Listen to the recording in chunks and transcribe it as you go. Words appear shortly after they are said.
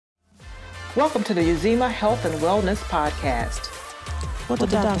Welcome to the Uzima Health and Wellness Podcast. What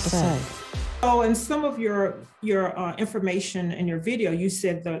did the doctor say? Oh, and some of your information in your video, you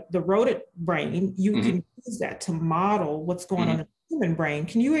said the rodent brain, you can use that to model what's going on in the human brain.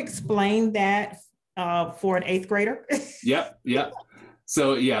 Can you explain that for an 8th grader? Yep.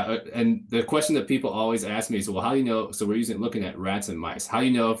 So and the question that people always ask me is, well, how do you know? So we're looking at rats and mice. How do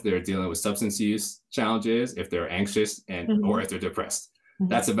you know if they're dealing with substance use challenges, if they're anxious, or if they're depressed?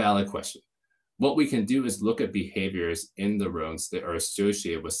 That's a valid question. What we can do is look at behaviors in the rodents that are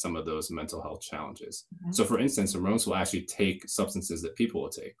associated with some of those mental health challenges. So for instance, the rodents will actually take substances that people will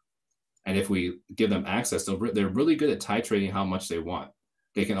take. And if we give them access, they're really good at titrating how much they want.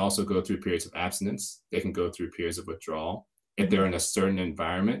 They can also go through periods of abstinence. They can go through periods of withdrawal. If they're in a certain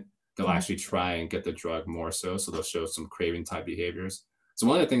environment, they'll actually try and get the drug more so they'll show some craving type behaviors. So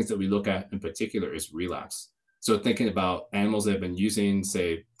one of the things that we look at in particular is relapse. So thinking about animals that have been using,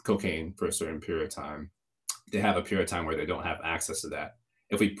 say, cocaine for a certain period of time, they have a period of time where they don't have access to that.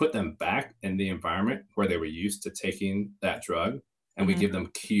 If we put them back in the environment where they were used to taking that drug, and we give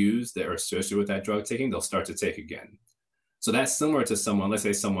them cues that are associated with that drug taking, they'll start to take again. So that's similar to someone, let's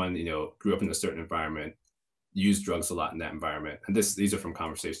say someone, grew up in a certain environment, used drugs a lot in that environment. And these are from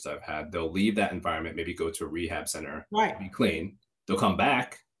conversations I've had. They'll leave that environment, maybe go to a rehab center, be clean. They'll come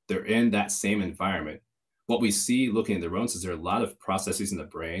back, they're in that same environment. What we see looking at the rodents is there are a lot of processes in the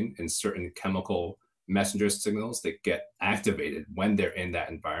brain and certain chemical messenger signals that get activated when they're in that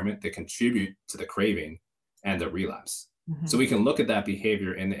environment that contribute to the craving and the relapse. So we can look at that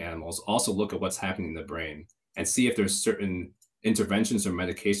behavior in the animals, also look at what's happening in the brain and see if there's certain interventions or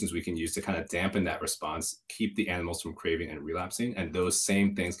medications we can use to kind of dampen that response, keep the animals from craving and relapsing. And those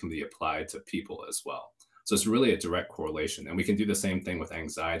same things can be applied to people as well. So it's really a direct correlation. And we can do the same thing with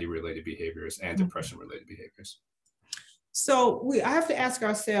anxiety-related behaviors and depression-related behaviors. So I have to ask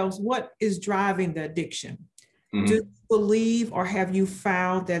ourselves, what is driving the addiction? Do you believe or have you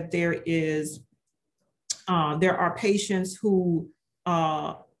found that there are patients who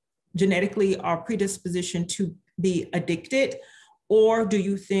genetically are predispositioned to be addicted? Or do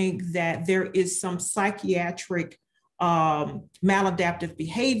you think that there is some psychiatric maladaptive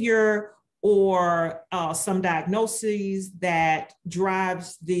behavior or some diagnoses that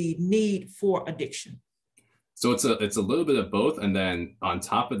drives the need for addiction? So it's a little bit of both. And then on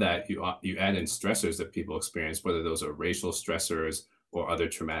top of that, you add in stressors that people experience, whether those are racial stressors or other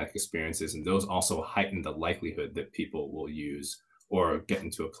traumatic experiences. And those also heighten the likelihood that people will use or get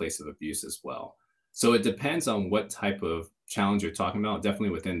into a place of abuse as well. So it depends on what type of challenge you're talking about. Definitely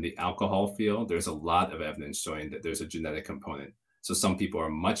within the alcohol field, there's a lot of evidence showing that there's a genetic component. So some people are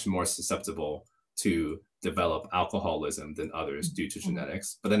much more susceptible to develop alcoholism than others due to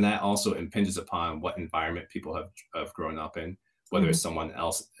genetics. But then that also impinges upon what environment people have grown up in, whether someone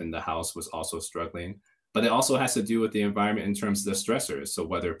else in the house was also struggling. But it also has to do with the environment in terms of the stressors. So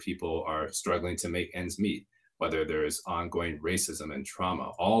whether people are struggling to make ends meet, whether there's ongoing racism and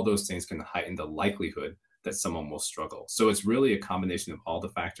trauma, all those things can heighten the likelihood that someone will struggle. So it's really a combination of all the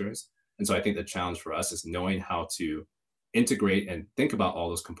factors. And so I think the challenge for us is knowing how to integrate and think about all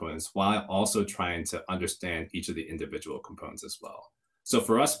those components while also trying to understand each of the individual components as well. So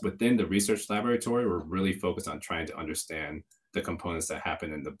for us within the research laboratory, we're really focused on trying to understand the components that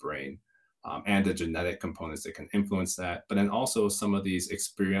happen in the brain and the genetic components that can influence that, but then also some of these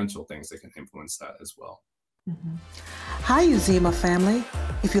experiential things that can influence that as well. Hi, Uzima family.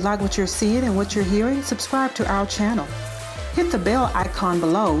 If you like what you're seeing and what you're hearing, subscribe to our channel. Hit the bell icon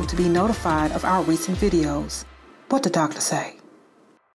below to be notified of our recent videos. What the doctor say?